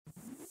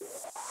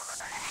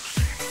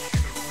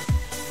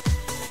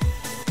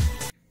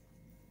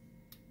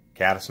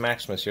Caddis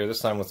Maximus here, this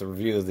time with a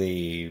review of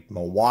the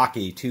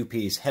Milwaukee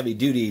two-piece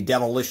heavy-duty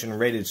demolition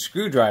rated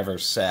screwdriver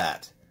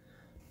set.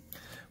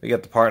 We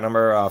got the part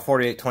number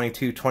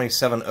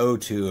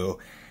 48222702,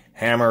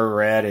 hammer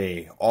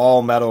ready,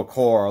 all metal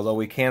core, although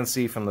we can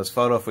see from this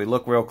photo, if we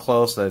look real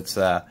close, that it's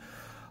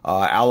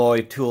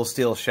alloy tool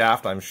steel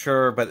shaft, I'm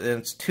sure, but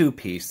it's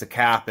two-piece. The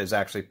cap is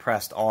actually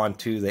pressed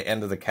onto the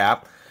end of the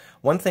cap.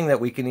 One thing that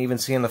we can even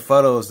see in the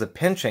photo is the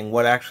pinching.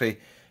 What actually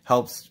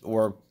helps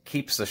or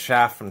keeps the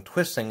shaft from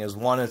twisting is,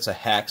 one, it's a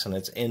hex and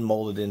it's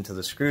molded into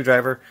the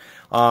screwdriver,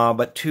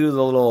 but two,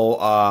 the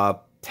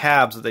little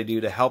tabs that they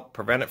do to help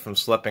prevent it from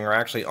slipping are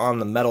actually on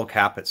the metal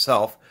cap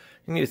itself.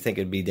 And you'd think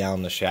it'd be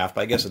down the shaft,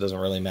 but I guess it doesn't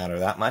really matter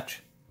that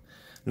much.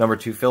 Number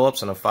 2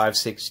 Phillips and a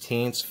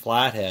 5/16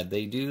 flathead.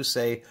 They do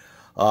say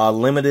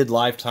limited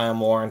lifetime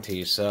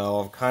warranty, so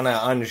I'm kind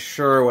of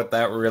unsure what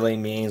that really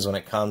means when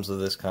it comes to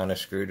this kind of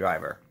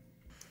screwdriver.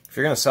 If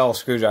you're going to sell a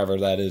screwdriver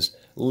that is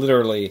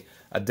literally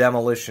a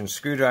demolition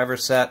screwdriver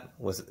set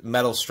with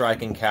metal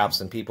striking caps,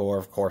 and people are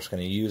of course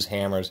going to use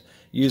hammers,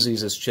 use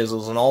these as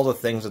chisels, and all the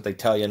things that they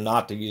tell you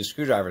not to use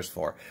screwdrivers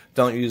for.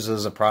 Don't use it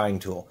as a prying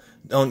tool.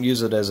 Don't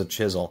use it as a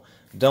chisel.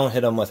 Don't hit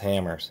them with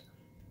hammers.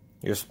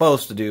 You're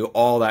supposed to do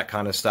all that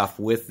kind of stuff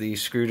with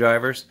these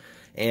screwdrivers,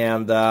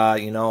 and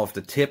you know, if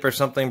the tip or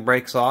something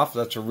breaks off,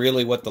 that's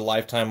really what the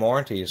lifetime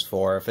warranty is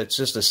for. If it's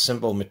just a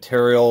simple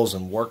materials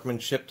and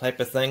workmanship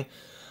type of thing,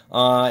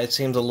 it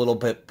seems a little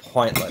bit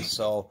pointless.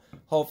 So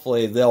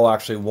hopefully they'll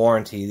actually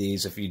warranty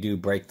these if you do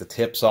break the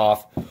tips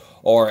off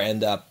or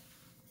end up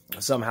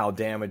somehow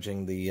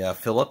damaging the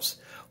Phillips.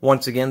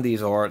 Once again,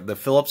 these are, the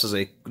Phillips is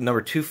a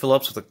number 2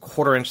 Phillips with a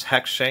 1/4-inch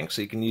hex shank,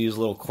 so you can use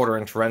little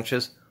 1/4-inch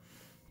wrenches.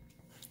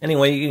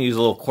 Anyway, you can use a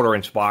little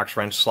 1/4-inch box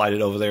wrench, slide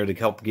it over there to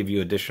help give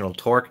you additional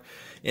torque.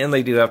 And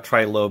they do have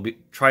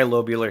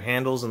trilobular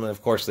handles, and then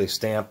of course they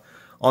stamp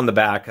on the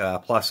back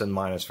plus and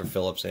minus for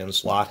Phillips and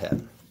slot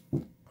head.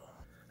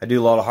 I do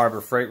a lot of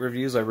Harbor Freight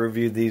reviews. I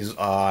reviewed these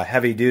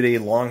heavy-duty,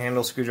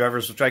 long-handle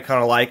screwdrivers, which I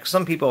kind of like.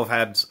 Some people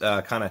have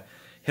had kind of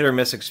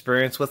hit-or-miss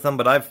experience with them,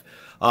 but I've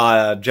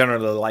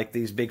generally liked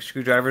these big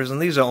screwdrivers,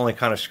 and these are the only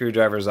kind of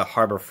screwdrivers that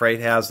Harbor Freight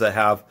has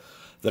that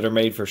are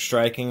made for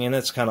striking, and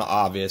it's kind of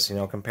obvious, you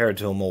know, compared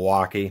to a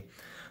Milwaukee.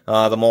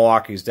 The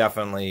Milwaukee is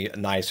definitely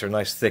nicer,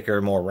 nice,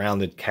 thicker, more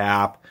rounded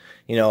cap,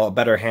 you know, a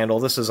better handle.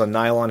 This is a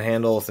nylon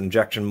handle with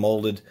injection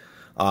molded,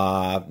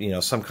 you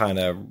know, some kind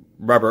of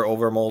rubber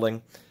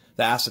overmolding.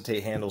 The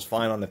acetate handle's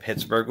fine on the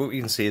Pittsburgh, but you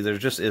can see there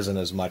just isn't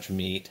as much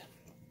meat.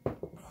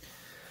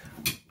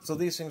 So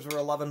these things were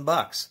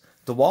 $11.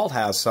 DeWalt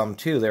has some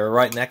too. They were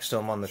right next to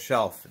them on the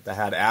shelf. They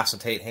had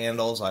acetate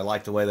handles. I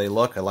like the way they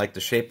look. I like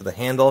the shape of the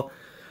handle.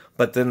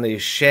 But then the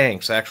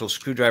shanks, actual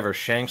screwdriver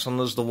shanks on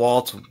those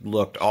DeWalts,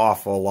 looked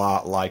awful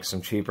lot like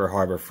some cheaper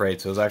Harbor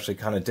Freight. So it was actually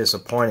kind of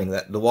disappointing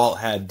that DeWalt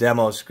had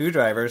demo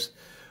screwdrivers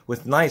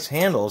with nice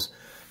handles,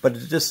 but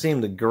it just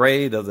seemed the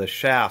grade of the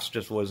shafts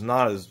just was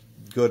not as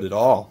good at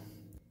all.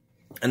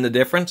 And the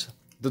difference?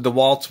 The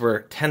DeWalts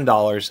were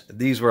 $10,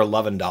 these were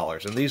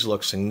 $11, and these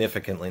look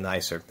significantly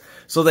nicer.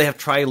 So they have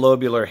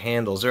trilobular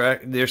handles. They're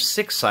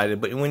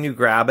 6-sided, but when you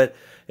grab it,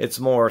 it's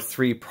more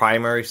 3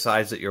 primary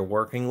sides that you're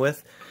working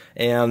with.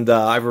 And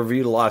I've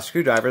reviewed a lot of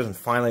screwdrivers and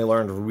finally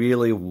learned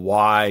really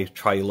why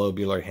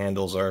trilobular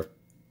handles are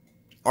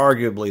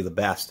arguably the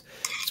best.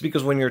 It's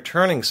because when you're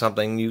turning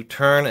something, you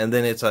turn and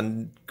then it's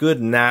a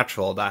good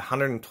natural, that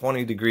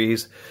 120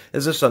 degrees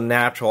is just a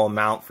natural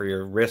amount for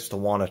your wrist to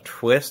want to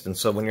twist. And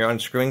so when you're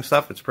unscrewing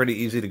stuff, it's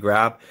pretty easy to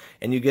grab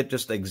and you get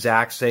just the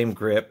exact same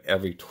grip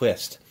every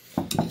twist.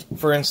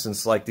 For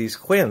instance, like these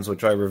Quins,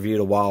 which I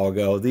reviewed a while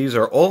ago, these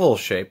are oval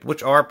shaped,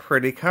 which are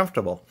pretty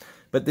comfortable.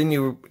 But then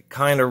you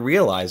kind of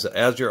realize that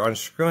as you're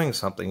unscrewing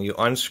something, you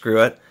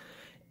unscrew it,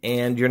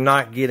 and you're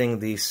not getting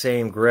the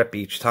same grip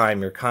each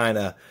time. You're kind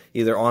of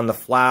either on the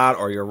flat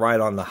or you're right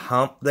on the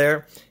hump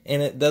there,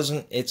 and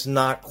it's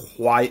not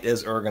quite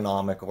as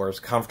ergonomic or as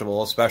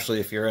comfortable,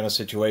 especially if you're in a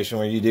situation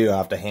where you do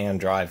have to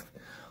hand drive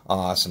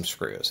some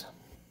screws.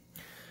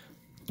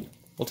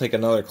 We'll take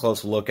another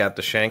close look at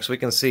the shanks. We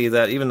can see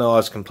that even though I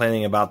was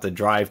complaining about the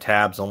drive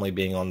tabs only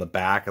being on the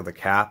back of the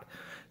cap,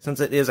 since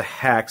it is a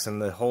hex and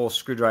the whole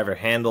screwdriver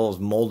handle is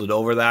molded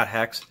over that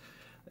hex,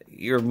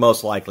 you're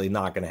most likely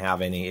not going to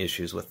have any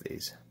issues with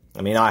these.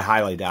 I mean, I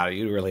highly doubt it.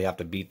 You really have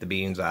to beat the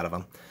beans out of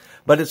them.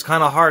 But it's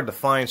kind of hard to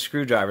find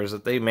screwdrivers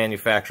that they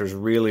manufacturers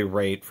really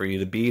rate for you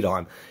to beat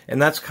on.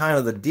 And that's kind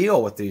of the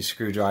deal with these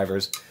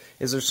screwdrivers,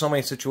 is there's so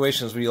many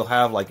situations where you'll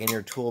have, like in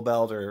your tool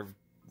belt or,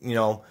 you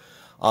know,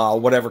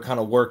 whatever kind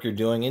of work you're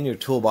doing in your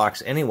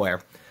toolbox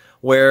anywhere,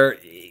 where,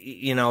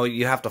 you know,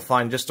 you have to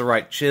find just the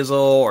right chisel,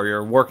 or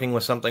you're working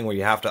with something where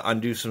you have to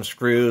undo some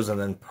screws and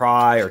then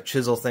pry or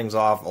chisel things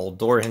off, old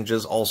door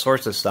hinges, all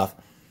sorts of stuff,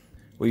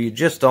 where you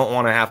just don't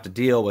want to have to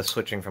deal with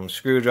switching from a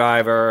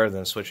screwdriver,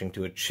 then switching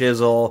to a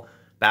chisel,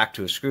 back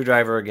to a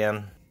screwdriver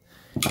again.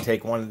 You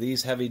take one of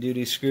these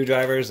heavy-duty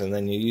screwdrivers, and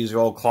then you use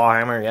your old claw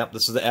hammer. Yep,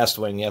 this is the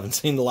S-wing. You haven't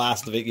seen the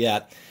last of it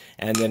yet.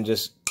 And then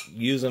just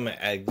use them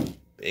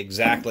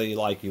exactly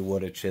like you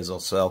would a chisel.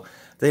 So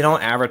they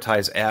don't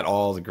advertise at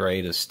all the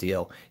grade of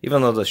steel.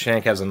 Even though the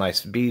shank has a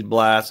nice bead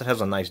blast, it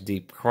has a nice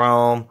deep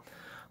chrome.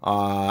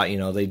 You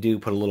know, they do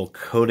put a little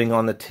coating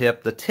on the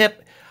tip. The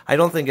tip, I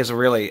don't think is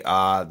really,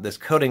 this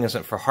coating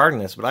isn't for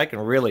hardness, but I can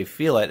really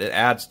feel it. It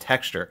adds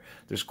texture.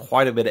 There's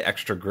quite a bit of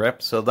extra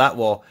grip, so that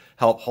will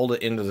help hold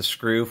it into the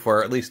screw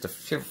for at least the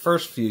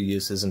first few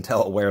uses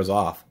until it wears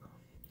off.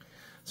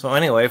 So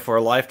anyway, for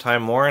a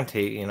lifetime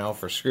warranty, you know,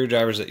 for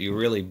screwdrivers that you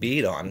really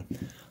beat on,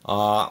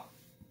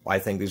 I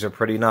think these are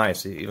pretty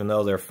nice. Even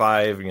though they're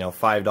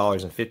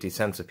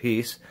 $5.50 a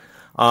piece,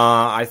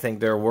 I think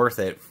they're worth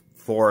it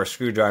for a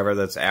screwdriver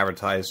that's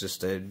advertised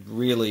just to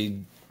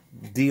really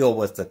deal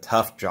with the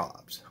tough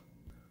jobs.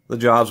 The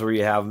jobs where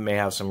you may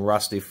have some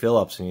rusty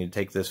Phillips, and you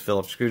take this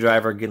Phillips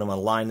screwdriver, get them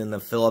aligned in the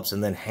Phillips,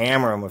 and then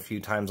hammer them a few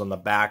times on the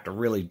back to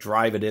really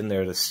drive it in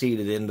there to seat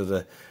it into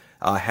the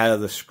head of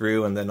the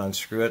screw and then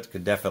unscrew it.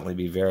 Could definitely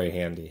be very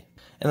handy.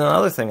 And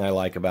another thing I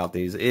like about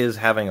these is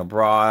having a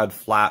broad,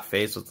 flat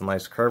face with a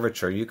nice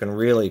curvature. You can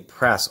really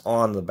press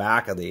on the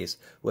back of these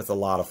with a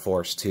lot of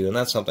force too, and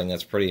that's something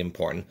that's pretty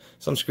important.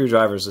 Some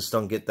screwdrivers just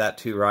don't get that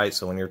too right,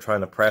 so when you're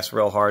trying to press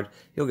real hard,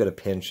 you'll get a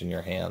pinch in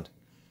your hand.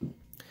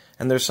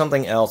 And there's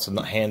something else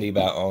handy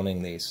about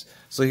owning these.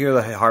 So here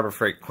are the Harbor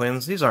Freight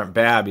Quins. These aren't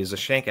bad because the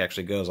shank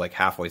actually goes like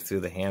halfway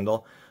through the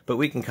handle, but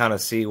we can kind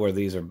of see where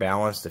these are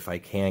balanced if I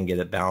can get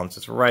it balanced.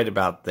 It's right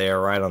about there,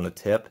 right on the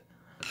tip.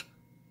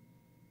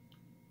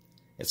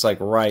 It's like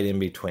right in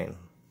between.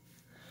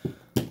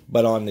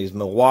 But on these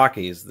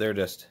Milwaukees, they're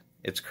just,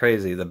 it's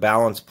crazy. The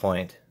balance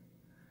point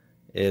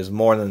is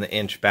more than an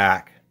inch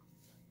back.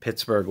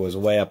 Pittsburgh was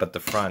way up at the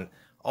front.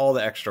 All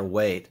the extra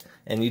weight.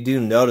 And you do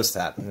notice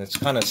that. And it's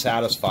kind of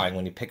satisfying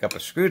when you pick up a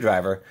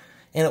screwdriver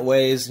and it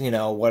weighs, you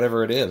know,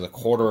 whatever it is,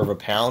 1/4 of a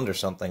pound or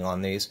something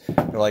on these.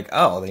 You're like,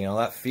 oh, you know,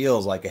 that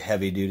feels like a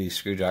heavy-duty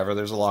screwdriver.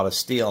 There's a lot of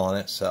steel on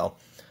it, so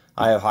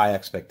I have high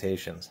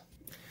expectations.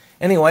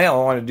 Anyway, I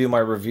want to do my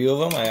review of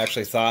them. I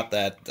actually thought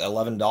that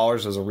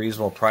 $11 was a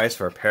reasonable price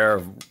for a pair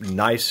of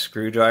nice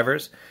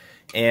screwdrivers.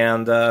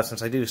 And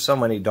since I do so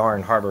many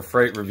darn Harbor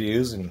Freight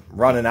reviews and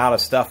running out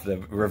of stuff to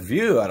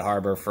review at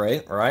Harbor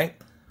Freight, right?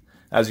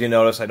 As you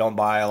notice, I don't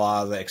buy a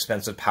lot of the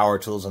expensive power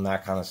tools and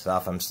that kind of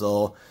stuff. I'm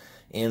still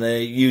in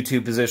a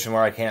YouTube position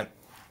where I can't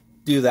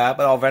do that,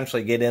 but I'll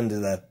eventually get into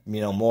the,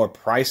 you know, more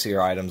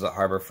pricier items at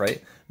Harbor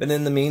Freight. But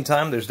in the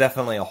meantime, there's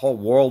definitely a whole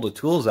world of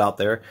tools out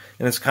there,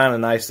 and it's kind of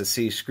nice to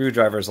see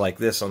screwdrivers like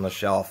this on the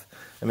shelf.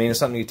 I mean, it's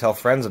something you tell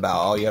friends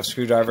about. Oh, you have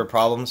screwdriver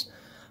problems?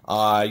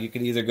 You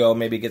could either go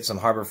maybe get some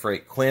Harbor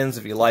Freight Quins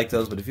if you like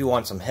those, but if you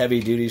want some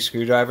heavy-duty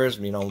screwdrivers,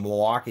 you know,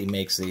 Milwaukee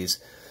makes these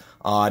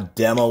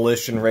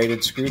Demolition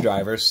rated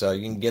screwdrivers, so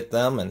you can get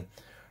them and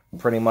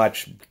pretty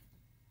much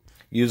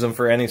use them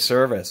for any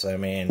service. I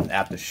mean,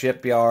 at the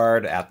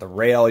shipyard, at the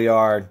rail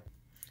yard,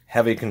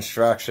 heavy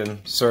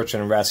construction, search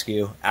and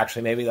rescue.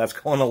 Actually, maybe that's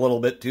going a little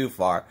bit too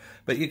far,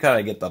 but you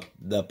kind of get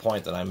the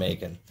point that I'm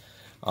making.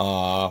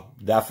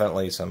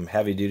 Definitely some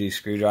heavy-duty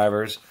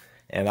screwdrivers,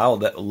 and I'll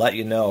let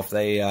you know if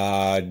they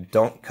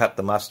don't cut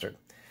the mustard.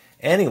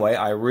 Anyway,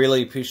 I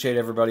really appreciate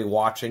everybody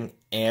watching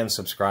and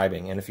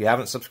subscribing. And if you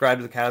haven't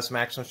subscribed to the Catus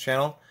Maximus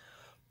channel,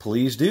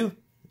 please do.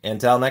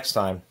 Until next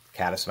time,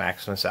 Catus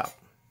Maximus out.